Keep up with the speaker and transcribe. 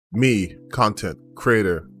me, content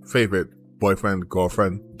creator, favorite, boyfriend,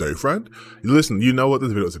 girlfriend, dayfriend. Listen, you know what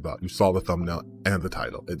this video is about. You saw the thumbnail and the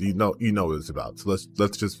title. You know what it's about. So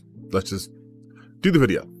let's just do the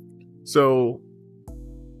video. So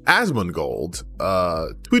Asmongold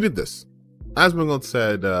tweeted this. Asmongold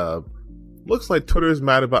said, looks like Twitter is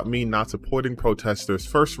mad about me not supporting protesters'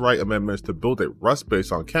 first right amendments to build a Rust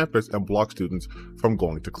base on campus and block students from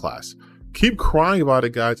going to class. Keep crying about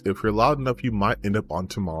it, guys. If you're loud enough, you might end up on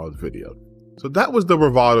tomorrow's video. So that was the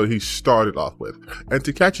bravado he started off with. And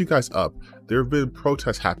to catch you guys up, there have been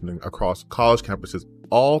protests happening across college campuses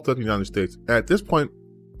all throughout the United States, and at this point,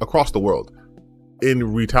 across the world,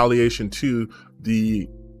 in retaliation to the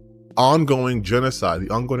ongoing genocide, the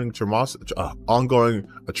ongoing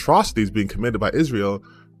atrocities being committed by Israel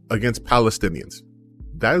against Palestinians.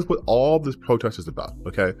 That is what all this protest is about,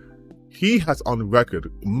 okay? He has on record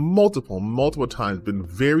multiple times been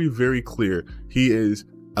very, very clear he is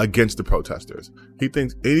against the protesters. He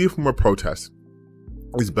thinks any form of protest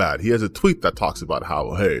is bad. He has a tweet that talks about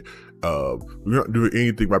how, hey, we're not doing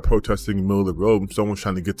anything by protesting in the middle of the road and someone's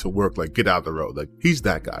trying to get to work, like, get out of the road. Like, he's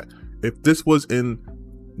that guy. If this was in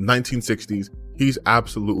 1960s, he's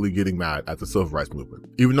absolutely getting mad at the civil rights movement.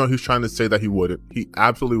 Even though he's trying to say that he wouldn't, he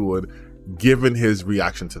absolutely would, given his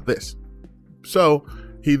reaction to this. So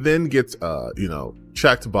he then gets,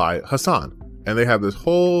 checked by Hassan, and they have this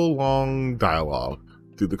whole long dialogue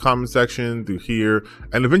through the comment section, through here,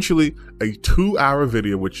 and eventually a 2-hour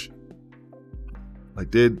video, which I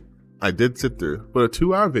did sit through, but a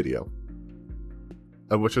 2-hour video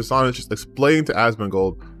of which Hassan is just explaining to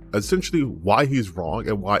Asmongold essentially why he's wrong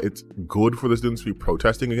and why it's good for the students to be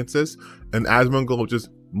protesting against this, and Asmongold just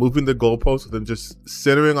moving the goalposts and just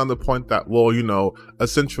centering on the point that, well,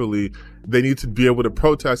 essentially they need to be able to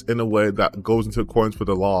protest in a way that goes into accordance with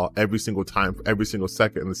the law every single time, for every single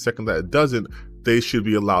second, and the second that it doesn't, they should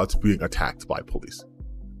be allowed to be attacked by police.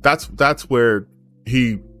 That's where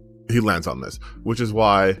he lands on this, which is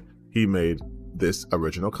why he made this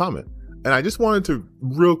original comment. And I just wanted to,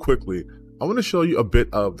 real quickly, I want to show you a bit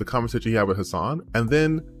of the conversation he had with Hassan, and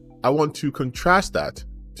then I want to contrast that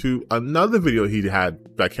to another video he had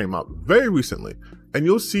that came out very recently, and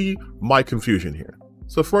you'll see my confusion here.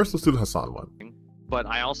 So first, let's do the Hassan one. But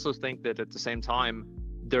I also think that at the same time,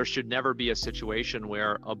 there should never be a situation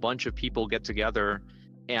where a bunch of people get together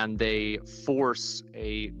and they force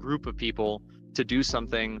a group of people to do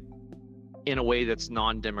something in a way that's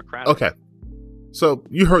non-democratic. Okay. So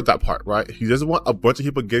you heard that part, right? He doesn't want a bunch of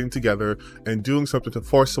people getting together and doing something to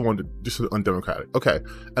force someone to do something undemocratic. Okay.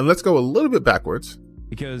 And let's go a little bit backwards.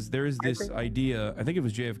 Because there is this idea, I think it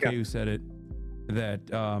was JFK who said it, that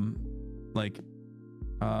a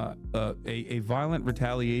violent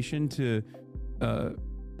retaliation to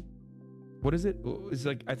what is it? It's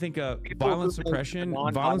like, I think violent suppression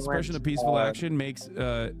of peaceful action makes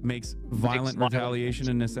violent retaliation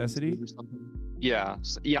a necessity. Yeah,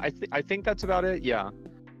 I think that's about it. Yeah.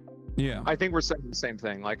 I think we're saying the same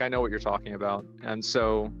thing. Like, I know what you're talking about, and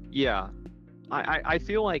so yeah, I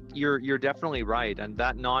feel like you're definitely right, and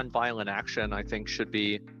that non-violent action, I think, should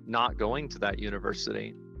be not going to that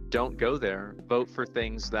university. Don't go there. Vote for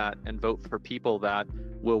things and vote for people that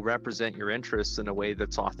will represent your interests in a way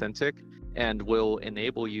that's authentic and will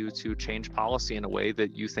enable you to change policy in a way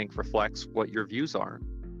that you think reflects what your views are.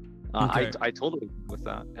 Okay. I totally agree with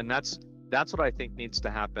that, and that's what I think needs to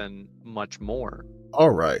happen much more.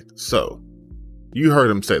 All right, so you heard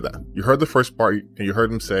him say that. You heard the first part, and you heard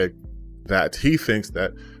him say that he thinks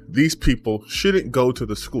that these people shouldn't go to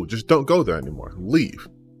the school. Just don't go there anymore. Leave.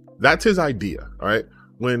 That's his idea, all right?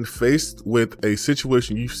 When faced with a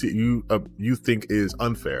situation you think is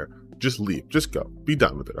unfair, just leave. Just go. Be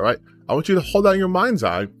done with it, all right? I want you to hold that in your mind's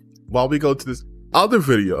eye while we go to this other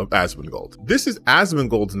video of Asmongold. This is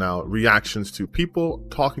Asmongold's now reactions to people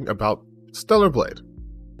talking about Stellar Blade.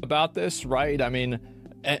 About this, right? I mean,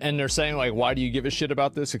 and they're saying, like, why do you give a shit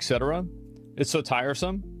about this, etc.? It's so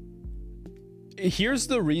tiresome. Here's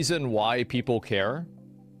the reason why people care.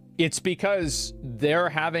 It's because they're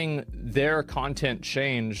having their content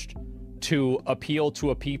changed to appeal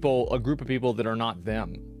to a group of people that are not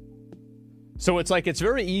them. So it's like, it's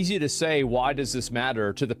very easy to say, why does this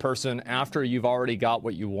matter to the person after you've already got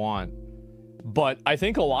what you want? But I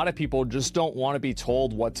think a lot of people just don't want to be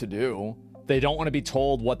told what to do. They don't want to be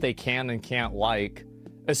told what they can and can't like,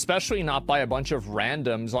 especially not by a bunch of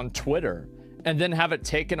randoms on Twitter, and then have it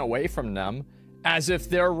taken away from them as if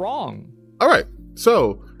they're wrong. All right,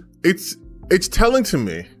 so it's telling to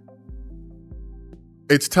me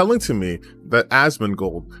that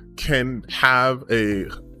Asmongold can have a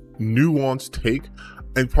nuanced take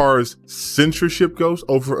as far as censorship goes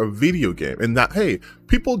over a video game, and that, hey,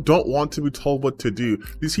 people don't want to be told what to do.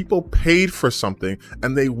 These people paid for something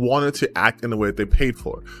and they wanted to act in the way that they paid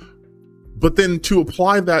for. But then to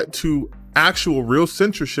apply that to actual real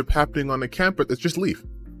censorship happening on the campus, it's just leave.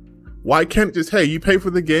 Why can't it just, hey, you pay for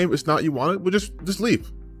the game, it's not what you wanted, well, just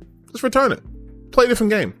leave. Just return it. Play a different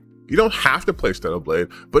game. You don't have to play Stellar Blade,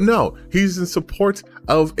 but no, he's in support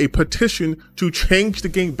of a petition to change the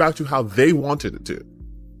game back to how they wanted it to.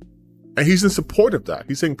 And he's in support of that.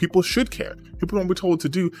 He's saying people should care. People don't be told what to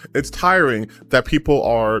do. It's tiring that people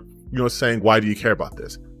are, saying, why do you care about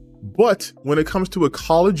this? But when it comes to a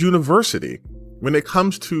college university, when it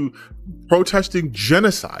comes to protesting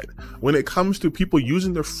genocide, when it comes to people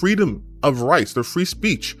using their freedom of rights, their free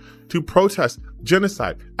speech to protest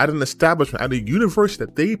genocide at an establishment, at a university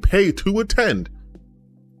that they pay to attend,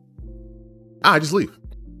 just leave.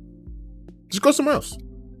 Just go somewhere else.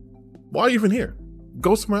 Why are you even here?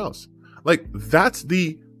 Go somewhere else. Like, that's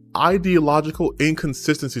the ideological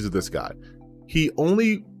inconsistencies of this guy. He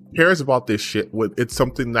only cares about this shit when it's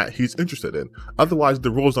something that he's interested in. Otherwise,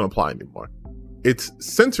 the rules don't apply anymore. It's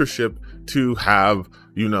censorship to have,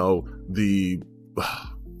 the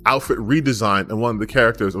outfit redesign in one of the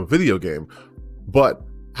characters of a video game. But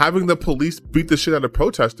having the police beat the shit out of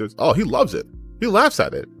protesters, oh, he loves it. He laughs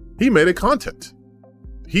at it. He made it content.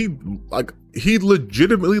 He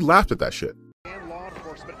legitimately laughed at that shit. And law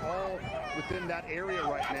enforcement all within that area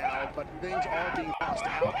right now, but things are being tossed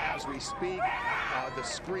out as we speak. The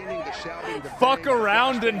screaming, the shouting, the fuck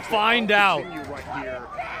around and find out. Right here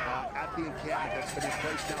at the encampment that's been in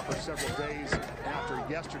place now for several days. And after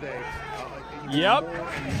yesterday, yep, more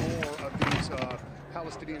and more of these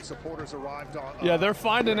Palestinian supporters arrived on. Yeah, they're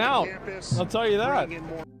finding out. Campus, I'll tell you that.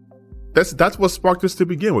 That's what sparked this to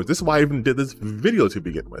begin with. This is why I even did this video to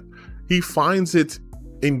begin with. He finds it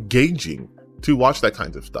engaging to watch that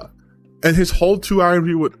kind of stuff. And his whole 2-hour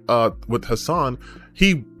interview with Hassan,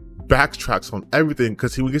 he backtracks on everything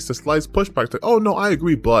because he gets the slight pushback. It's like, oh no, I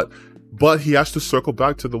agree, but he has to circle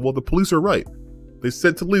back to the police are right. They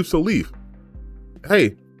said to leave, so leave.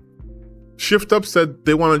 Hey, Shift Up said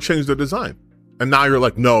they want to change their design. And now you're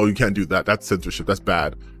like, no, you can't do that. That's censorship. That's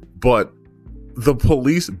bad. But the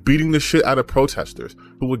police beating the shit out of protesters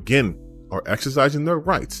who, again, are exercising their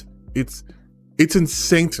rights. It's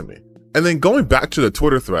insane to me. And then going back to the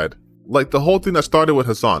Twitter thread, like the whole thing that started with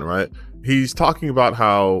Hassan, right? He's talking about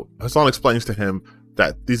how Hassan explains to him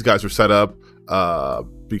that these guys were set up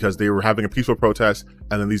because they were having a peaceful protest,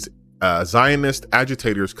 and then these Zionist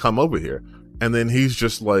agitators come over here. And then he's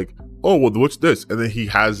just like, oh, well, what's this? And then he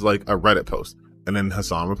has like a Reddit post. And then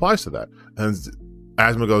Hassan replies to that. And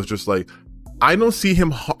Asmongold is just like, I don't see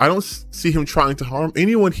him trying to harm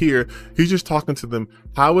anyone here. He's just talking to them.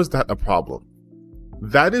 How is that a problem?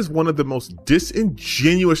 That is one of the most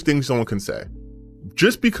disingenuous things someone can say.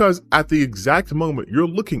 Just because at the exact moment you're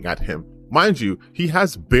looking at him, mind you, he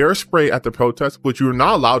has bear spray at the protest, which you're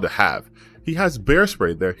not allowed to have. He has bear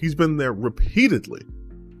spray there. He's been there repeatedly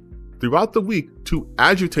throughout the week to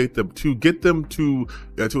agitate them, to get them to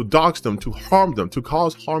dox them, to harm them, to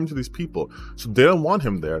cause harm to these people. So they don't want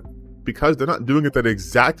him there because they're not doing it at the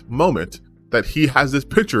exact moment that he has this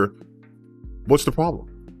picture. What's the problem?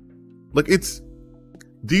 Like,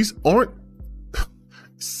 these aren't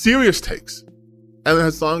serious takes. And then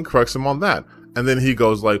Hassan corrects him on that. And then he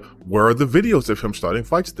goes like, where are the videos of him starting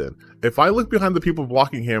fights then? If I look behind the people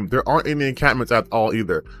blocking him, there aren't any encampments at all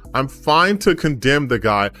either. I'm fine to condemn the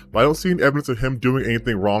guy, but I don't see any evidence of him doing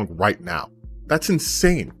anything wrong right now. That's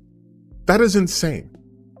insane. That is insane.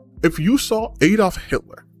 If you saw Adolf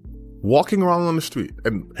Hitler walking around on the street,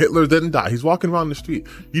 and Hitler didn't die, he's walking around the street,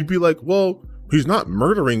 you'd be like, well, he's not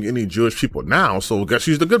murdering any Jewish people now, so I guess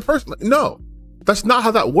he's the good person. Like, no, that's not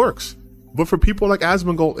how that works. But for people like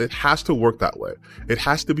Asmongold, it has to work that way. It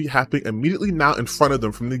has to be happening immediately now in front of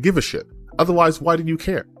them from the give a shit. Otherwise, why do you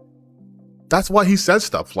care? That's why he says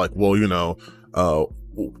stuff like, well,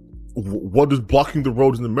 what does blocking the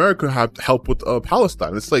roads in America have to help with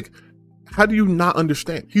Palestine? It's like, how do you not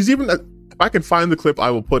understand? He's even, if I can find the clip,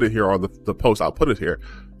 I will put it here, or the post, I'll put it here.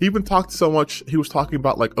 He even talked so much, he was talking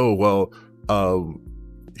about like, oh, well,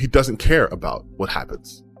 he doesn't care about what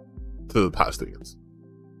happens to the Palestinians.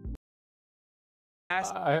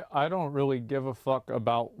 I don't really give a fuck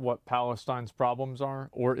about what Palestine's problems are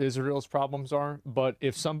or Israel's problems are, but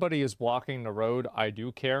if somebody is blocking the road, I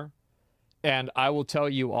do care. And I will tell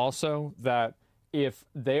you also that if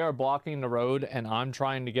they are blocking the road and I'm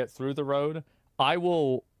trying to get through the road, I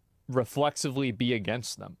will reflexively be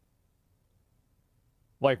against them.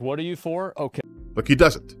 Like, what are you for? Okay. Like, he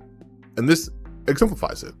doesn't. And this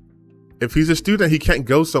exemplifies it. If he's a student, he can't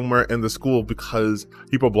go somewhere in the school because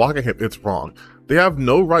people are blocking him. It's wrong. They have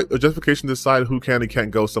no right or justification to decide who can and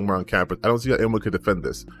can't go somewhere on campus. I don't see how anyone could defend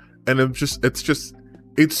this. And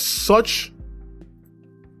it's such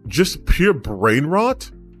just pure brain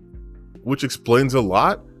rot, which explains a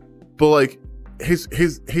lot. But like his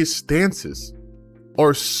stances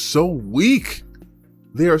are so weak.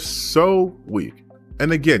 They are so weak.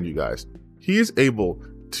 And again, you guys, he is able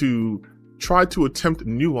to try to attempt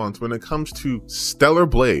nuance when it comes to Stellar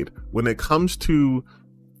Blade, when it comes to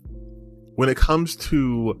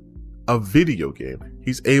a video game.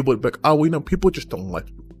 He's able to be like, oh, we know people just don't like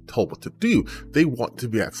told what to do. They want to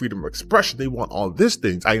be at freedom of expression. They want all these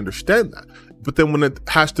things. I understand that. But then when it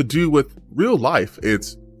has to do with real life,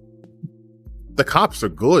 it's the cops are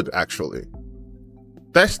good, actually.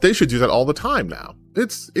 They should do that all the time now.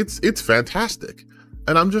 It's fantastic.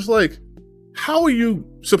 And I'm just like, how are you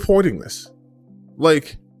supporting this?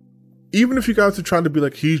 Like, even if you guys are trying to be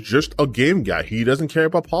like, he's just a game guy, he doesn't care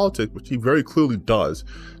about politics, which he very clearly does.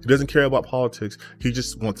 He doesn't care about politics. He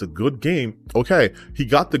just wants a good game. Okay, he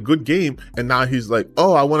got the good game, and now he's like,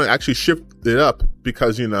 oh, I want to actually shift it up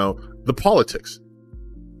because, you know, the politics.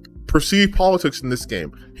 Perceived politics in this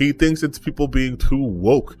game. He thinks it's people being too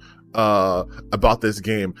woke about this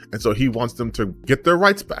game, and so he wants them to get their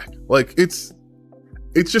rights back. Like, it's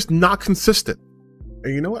just not consistent.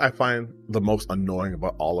 And you know what I find the most annoying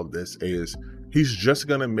about all of this is he's just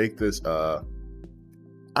gonna make this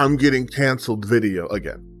I'm getting canceled video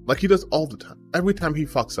again. Like he does all the time. Every time he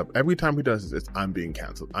fucks up, every time he does this, I'm being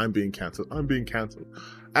canceled, I'm being canceled, I'm being canceled.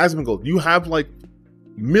 Asmongold, you have like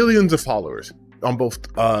millions of followers on both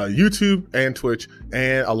YouTube and Twitch,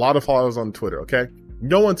 and a lot of followers on Twitter, okay?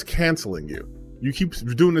 No one's canceling you. You keep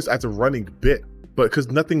doing this as a running bit, but because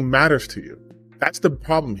nothing matters to you. That's the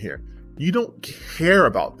problem here. You don't care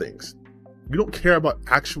about things. You don't care about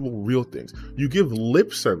actual real things. You give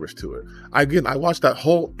lip service to it. Again, I watched that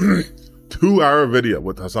whole 2-hour video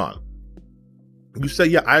with Hassan. You say,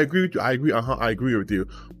 yeah, I agree with you. I agree. I agree with you.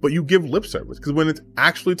 But you give lip service because when it's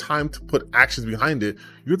actually time to put actions behind it,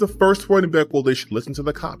 you're the first one to be like, well, they should listen to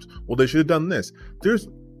the cops. Well, they should have done this. There's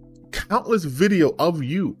countless video of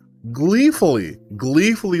you gleefully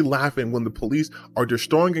laughing when the police are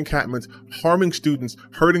destroying encampments, harming students,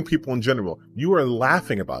 hurting people in general. You are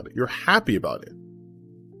laughing about it. You're happy about it.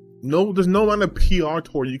 No, there's no amount of PR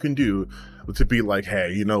tour you can do to be like,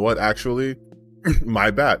 hey, you know what, actually,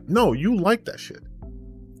 my bad. No, you like that shit.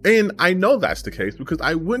 And I know that's the case because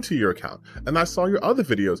I went to your account and I saw your other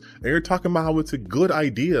videos and you're talking about how it's a good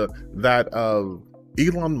idea that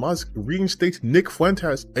Elon Musk reinstates Nick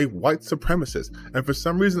Fuentes, a white supremacist. And for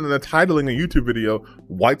some reason in the titling a YouTube video,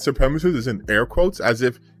 white supremacist is in air quotes, as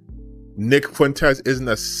if Nick Fuentes isn't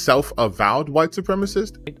a self-avowed white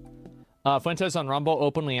supremacist. Fuentes on Rumble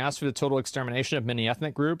openly asked for the total extermination of many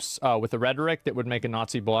ethnic groups with a rhetoric that would make a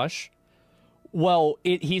Nazi blush. Well,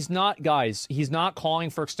 he's not, guys, he's not calling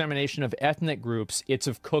for extermination of ethnic groups. It's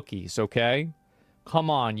of cookies, okay? Come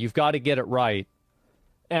on, you've got to get it right.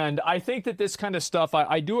 And I think that this kind of stuff,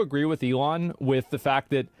 I do agree with Elon with the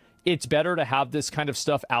fact that it's better to have this kind of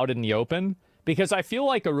stuff out in the open, because I feel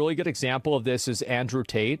like a really good example of this is Andrew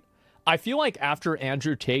Tate. I feel like after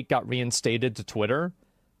Andrew Tate got reinstated to Twitter,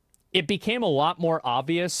 it became a lot more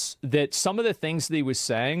obvious that some of the things that he was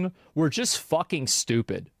saying were just fucking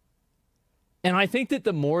stupid. And I think that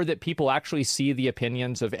the more that people actually see the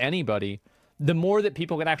opinions of anybody, the more that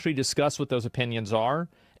people can actually discuss what those opinions are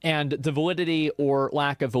and the validity or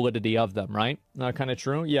lack of validity of them, right? Kind of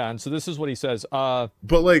true? Yeah, and so this is what he says. But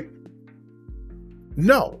like,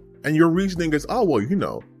 no. And your reasoning is, oh, well, you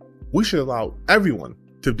know, we should allow everyone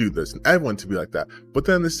to do this and everyone to be like that. But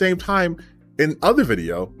then at the same time, in other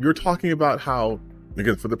video, you're talking about how,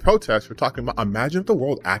 again, for the protests, you're talking about, imagine if the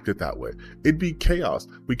world acted that way. It'd be chaos.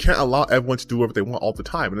 We can't allow everyone to do whatever they want all the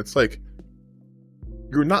time. And it's like,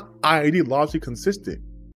 you're not ideologically consistent.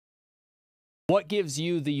 What gives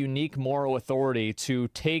you the unique moral authority to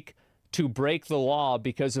break the law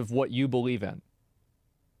because of what you believe in?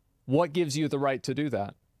 What gives you the right to do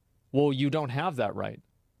that? Well, you don't have that right.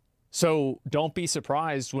 So don't be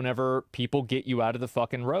surprised whenever people get you out of the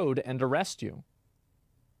fucking road and arrest you.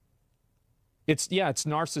 It's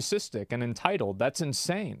narcissistic and entitled. That's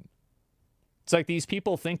insane. It's like these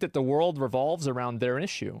people think that the world revolves around their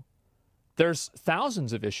issue. There's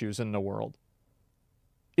thousands of issues in the world.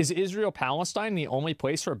 Is Israel-Palestine the only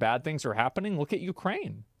place where bad things are happening? Look at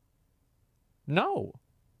Ukraine. No.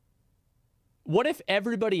 What if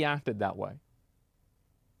everybody acted that way?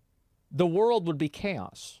 The world would be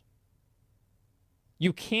chaos.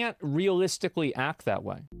 You can't realistically act that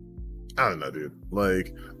way. I don't know, dude.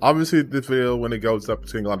 Like, obviously, this video, when it goes up,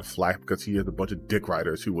 it's getting a lot of flack because he has a bunch of dick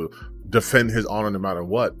riders who will defend his honor no matter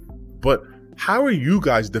what. But how are you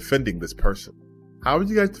guys defending this person? How are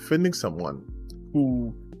you guys defending someone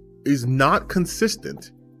who is not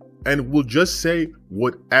consistent and will just say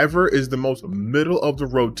whatever is the most middle of the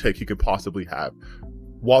road take he could possibly have,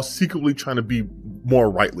 while secretly trying to be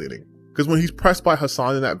more right leaning? Because when he's pressed by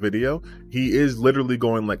Hassan in that video, he is literally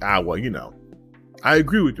going like, well, you know, I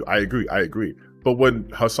agree with you. I agree. But when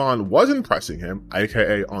Hassan wasn't pressing him,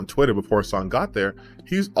 aka on Twitter before Hassan got there,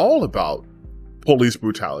 he's all about police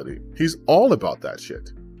brutality. He's all about that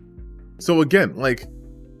shit. So again, like,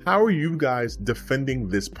 how are you guys defending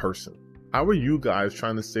this person? How are you guys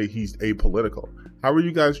trying to say he's apolitical? How are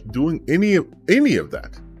you guys doing any of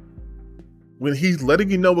that when he's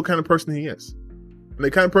letting you know what kind of person he is? And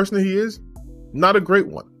the kind of person he is, not a great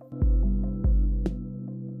one.